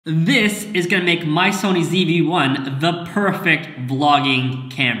This is going to make my Sony ZV-1 the perfect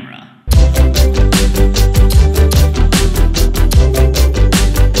vlogging camera.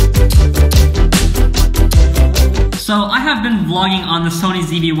 So I have been vlogging on the Sony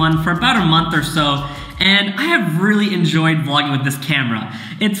ZV-1 for about a month or so, and I have really enjoyed vlogging with this camera.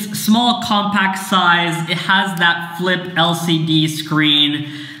 It's small, compact size, it has that flip LCD screen,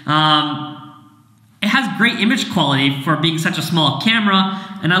 it has great image quality for being such a small camera,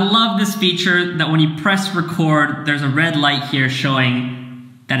 and I love this feature that when you press record, there's a red light here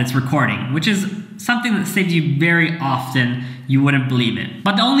showing that it's recording, which is something that saves you very often. You wouldn't believe it.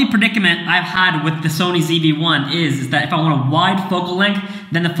 But the only predicament I've had with the Sony ZV-1 is that if I want a wide focal length,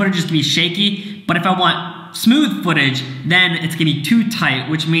 then the footage is gonna be shaky, but if I want smooth footage, then it's gonna be too tight,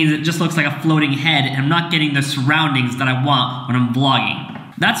 which means it just looks like a floating head, and I'm not getting the surroundings that I want when I'm vlogging.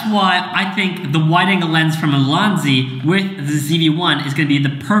 That's why I think the wide-angle lens from Ulanzi with the ZV-1 is going to be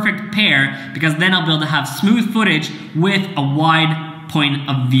the perfect pair, because then I'll be able to have smooth footage with a wide point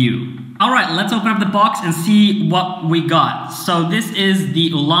of view. Alright, let's open up the box and see what we got. So this is the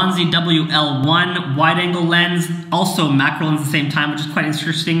Ulanzi WL1 wide-angle lens, also macro lens at the same time, which is quite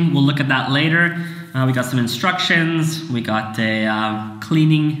interesting. We'll look at that later. We got some instructions, we got a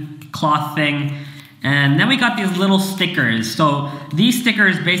cleaning cloth thing, and then we got these little stickers. So these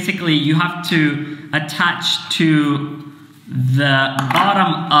stickers, basically, you have to attach to the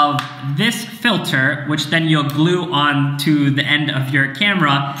bottom of this filter, which then you'll glue onto the end of your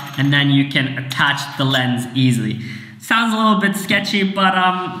camera, and then you can attach the lens easily. Sounds a little bit sketchy, but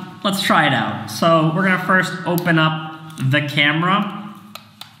let's try it out. So we're gonna first open up the camera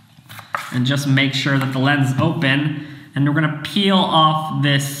and just make sure that the lens is open, and we're gonna peel off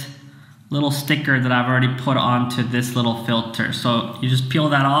this little sticker that I've already put onto this little filter. So you just peel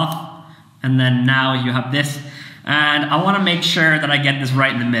that off, and then now you have this. And I wanna make sure that I get this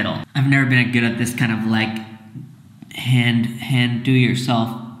right in the middle. I've never been good at this kind of like hand do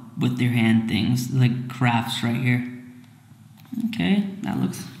yourself with your hand things, like crafts right here. Okay, that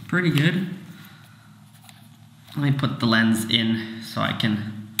looks pretty good. Let me put the lens in so I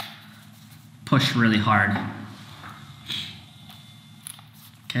can push really hard.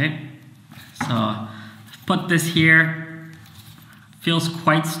 Okay. So I've put this here, feels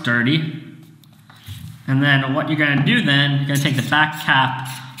quite sturdy. And then what you're gonna do then, you're gonna take the back cap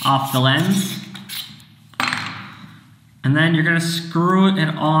off the lens, and then you're gonna screw it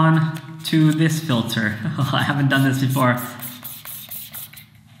on to this filter. I haven't done this before.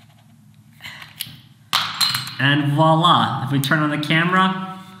 And voila, if we turn on the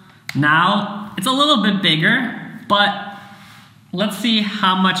camera, now it's a little bit bigger, but let's see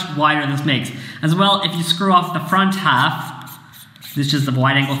how much wider this makes. As well, if you screw off the front half, this is the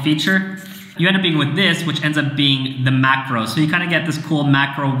wide angle feature, you end up being with this, which ends up being the macro. So you kind of get this cool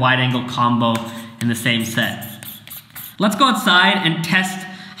macro wide angle combo in the same set. Let's go outside and test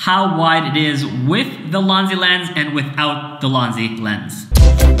how wide it is with the Ulanzi lens and without the Ulanzi lens.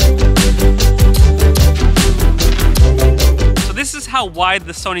 So this is how wide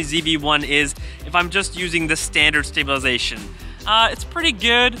the Sony ZV-1 is if I'm just using the standard stabilization. It's pretty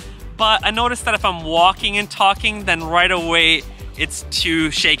good, but I noticed that if I'm walking and talking, then right away it's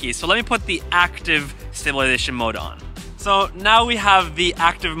too shaky. So let me put the active stabilization mode on. So now we have the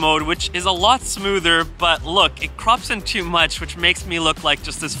active mode, which is a lot smoother, but look, it crops in too much, which makes me look like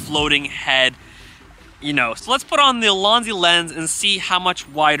just this floating head, you know. So let's put on the Ulanzi lens and see how much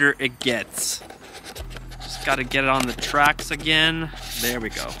wider it gets. Just gotta get it on the tracks again. There we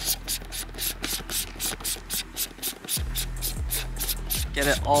go. Get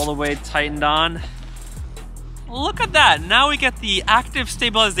it all the way tightened on. Look at that, now we get the active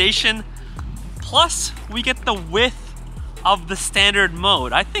stabilization, plus we get the width of the standard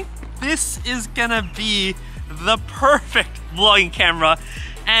mode. I think this is gonna be the perfect vlogging camera.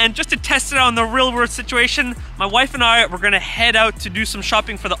 And just to test it out in the real world situation, my wife and I were gonna head out to do some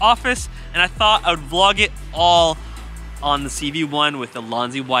shopping for the office, and I thought I would vlog it all on the ZV-1 with the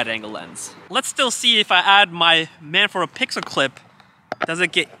Ulanzi wide angle lens. Let's still see if I add my Man4 pixel clip, does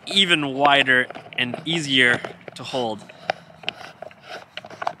it get even wider and easier to hold?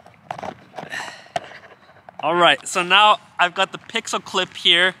 All right, so now I've got the pixel clip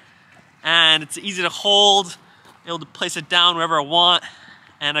here, and it's easy to hold, able to place it down wherever I want,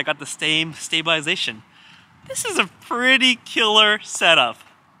 and I got the same stabilization. This is a pretty killer setup.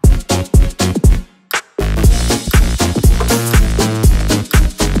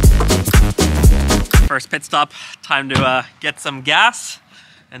 First pit stop, time to get some gas,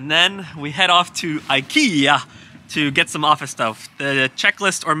 and then we head off to IKEA to get some office stuff. The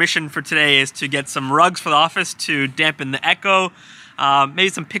checklist or mission for today is to get some rugs for the office to dampen the echo, maybe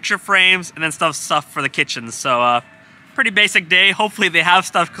some picture frames, and then stuff for the kitchen. So pretty basic day. Hopefully they have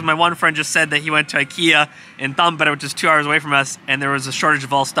stuff, because my one friend just said that he went to IKEA in Tampere, which is 2 hours away from us, and there was a shortage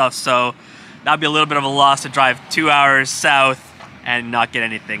of all stuff. So that'd be a little bit of a loss to drive 2 hours south and not get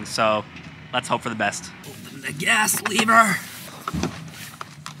anything. So let's hope for the best. Open the gas lever.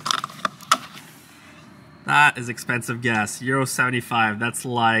 That is expensive gas, €1.75. That's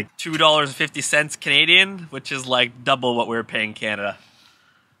like $2.50 Canadian, which is like double what we were paying Canada.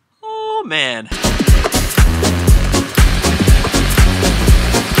 Oh man.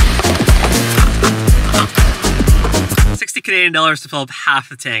 60 Canadian dollars to fill up half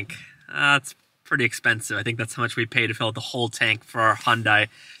the tank. That's pretty expensive. I think that's how much we paid to fill up the whole tank for our Hyundai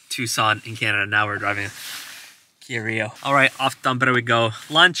Tucson in Canada. Now we're driving a Kia Rio. All right, off to Tampere we go.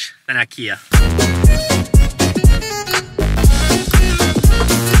 Lunch, then IKEA.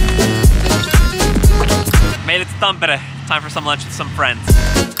 Made it to Tampere. Time for some lunch with some friends.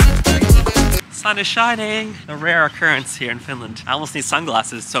 Sun is shining. A rare occurrence here in Finland. I almost need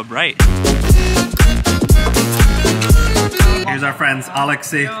sunglasses, it's so bright. Here's our friends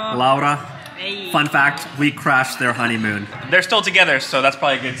Aleksi, Laura. Fun fact, we crashed their honeymoon. They're still together, so that's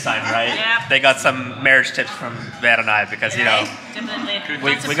probably a good sign, right? Yeah. They got some marriage tips from Vera and I, because, you know, Definitely.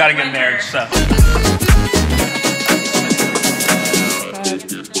 we got a good marriage, so.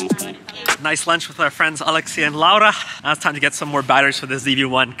 Nice lunch with our friends Aleksi and Laura. Now it's time to get some more batteries for this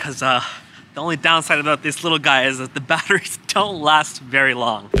ZV-1, because the only downside about this little guy is that the batteries don't last very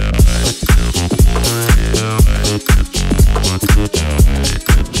long.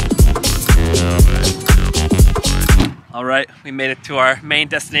 All right, we made it to our main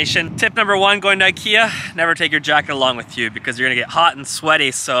destination. Tip number 1 going to IKEA, never take your jacket along with you, because you're gonna get hot and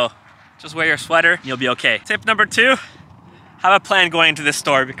sweaty, so just wear your sweater and you'll be okay. Tip number 2, have a plan going into this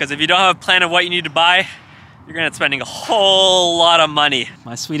store, because if you don't have a plan of what you need to buy, you're gonna end up spending a whole lot of money.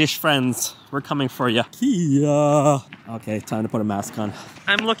 My Swedish friends, we're coming for you. Kia. Okay, time to put a mask on.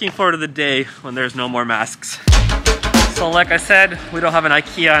 I'm looking forward to the day when there's no more masks. So like I said, we don't have an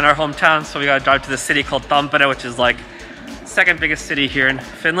IKEA in our hometown, so we gotta drive to the city called Tampere, which is like second biggest city here in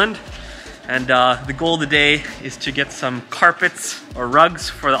Finland. And the goal of the day is to get some carpets or rugs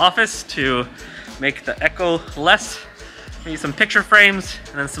for the office to make the echo less. Maybe some picture frames,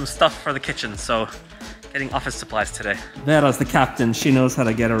 and then some stuff for the kitchen. So getting office supplies today. Vera's the captain. She knows how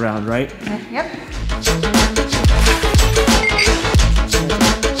to get around, right? Yep.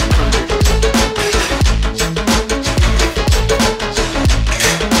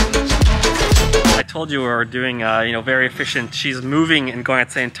 I told you we were doing, you know, very efficient. She's moving and going at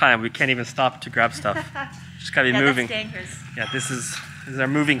the same time. We can't even stop to grab stuff. Just gotta be moving. That's dangerous. Yeah, this is our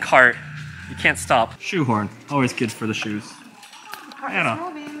moving cart. You can't stop. Shoe horn, always good for the shoes. The car is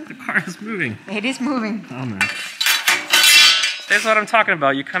moving. The car is moving. It is moving. Oh man. This is what I'm talking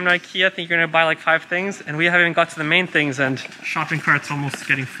about. You come to IKEA, think you're gonna buy like 5 things, and we haven't even got to the main things, and shopping cart's almost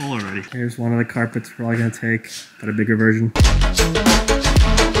getting full already. Here's one of the carpets we're all gonna take, but a bigger version.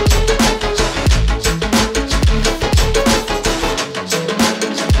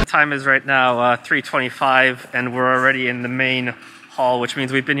 The time is right now 3:25, and we're already in the main hall, which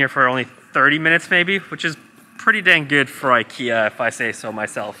means we've been here for only 30 minutes maybe, which is pretty dang good for IKEA, if I say so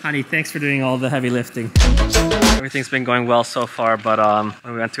myself. Honey, thanks for doing all the heavy lifting. Everything's been going well so far, but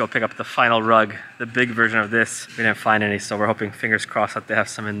when we went to go pick up the final rug, the big version of this, we didn't find any, so we're hoping, fingers crossed, that they have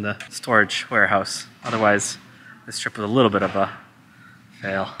some in the storage warehouse. Otherwise, this trip was a little bit of a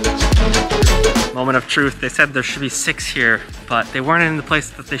fail. Moment of truth, they said there should be 6 here, but they weren't in the place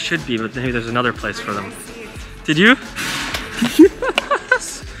that they should be, but maybe there's another place for them. Did you?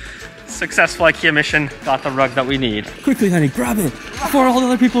 Yes! Successful IKEA mission, got the rug that we need. Quickly, honey, grab it before all the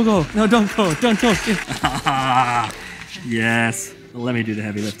other people go. No, don't go, don't go. Yes, let me do the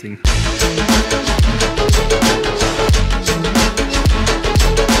heavy lifting.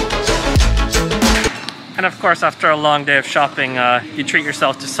 And of course, after a long day of shopping, you treat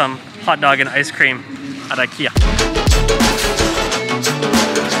yourself to some hot dog and ice cream at IKEA.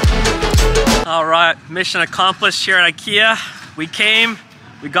 All right, mission accomplished here at IKEA. We came,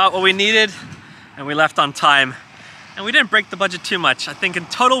 we got what we needed, and we left on time. And we didn't break the budget too much. I think in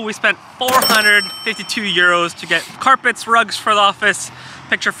total we spent 452 euros to get carpets, rugs for the office,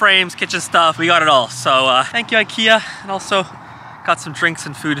 picture frames, kitchen stuff. We got it all. So thank you IKEA, and also got some drinks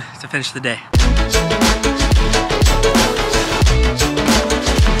and food to finish the day.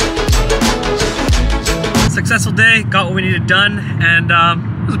 Successful day, got what we needed done, and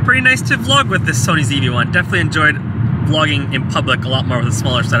it was pretty nice to vlog with this Sony ZV-1. Definitely enjoyed vlogging in public a lot more with a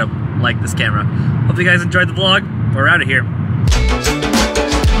smaller setup like this camera. Hope you guys enjoyed the vlog. We're out of here.